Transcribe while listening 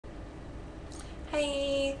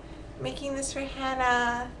Hi, making this for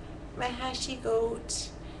Hannah, my Hashie goat.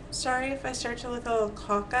 Sorry if I start to look a little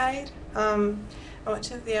cockeyed. I went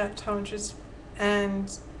to the optometrist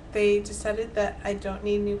and they decided that I don't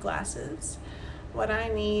need new glasses. What I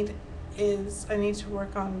need is I need to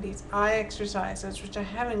work on these eye exercises, which I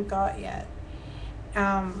haven't got yet.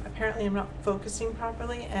 Apparently I'm not focusing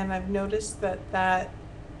properly, and I've noticed that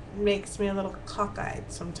makes me a little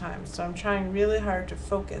cockeyed sometimes. So I'm trying really hard to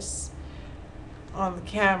focus on the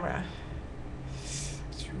camera.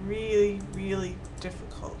 It's really, really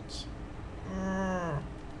difficult.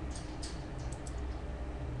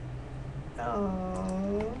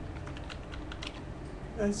 Oh.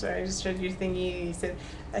 I'm sorry, I just read your thingy. You said,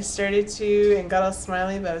 I started to and got all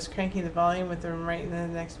smiley, but I was cranking the volume with them right in the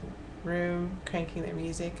next room, cranking their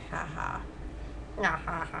music. Ha ha. Ha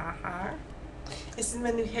ha ha ha. This is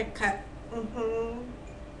my new haircut.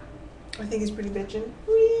 I think it's pretty bitchin'.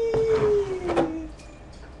 Whee!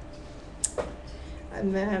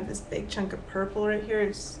 And then I have this big chunk of purple right here.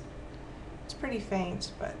 It's pretty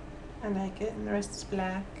faint, but I like it. And the rest is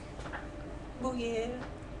black. Oh yeah.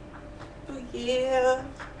 Oh yeah.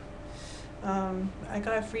 I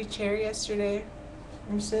got a free chair yesterday.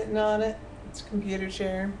 I'm sitting on it. It's a computer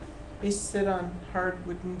chair. I used to sit on hard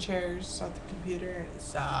wooden chairs at the computer and it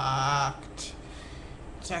sucked.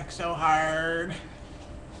 It sucked so hard.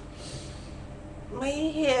 My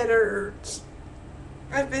head hurts.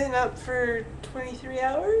 I've been up for 23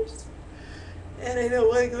 hours and I don't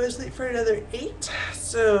want to go to sleep for another 8.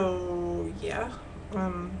 So yeah,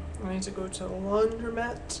 I need to go to the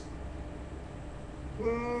laundromat.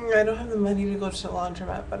 I don't have the money to go to the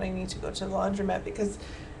laundromat, but I need to go to the laundromat because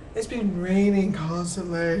it's been raining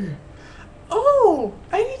constantly. Oh,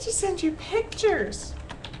 I need to send you pictures.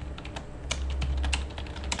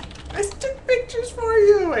 I took pictures for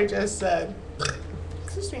you, I just said.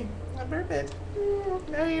 Excuse me, I burped.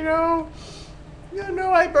 Now you know. You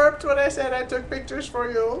know I burped when I said I took pictures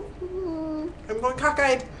for you. I'm going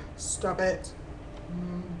cockeyed. Stop it.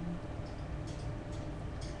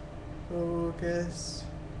 Focus.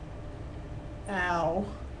 Ow.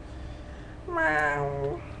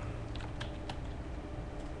 Meow.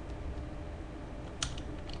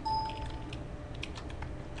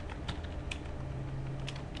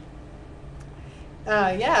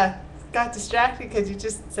 Yeah, got distracted because you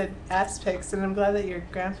just said ass pics, and I'm glad that your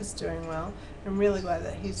grandpa's doing well. I'm really glad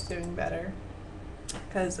that he's doing better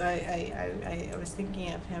because I was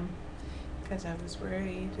thinking of him because I was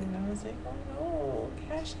worried, and I was like, oh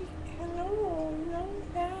no, Hashie, no,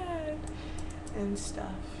 bad, and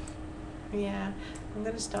stuff. Yeah, I'm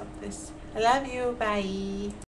gonna stop this. I love you, bye.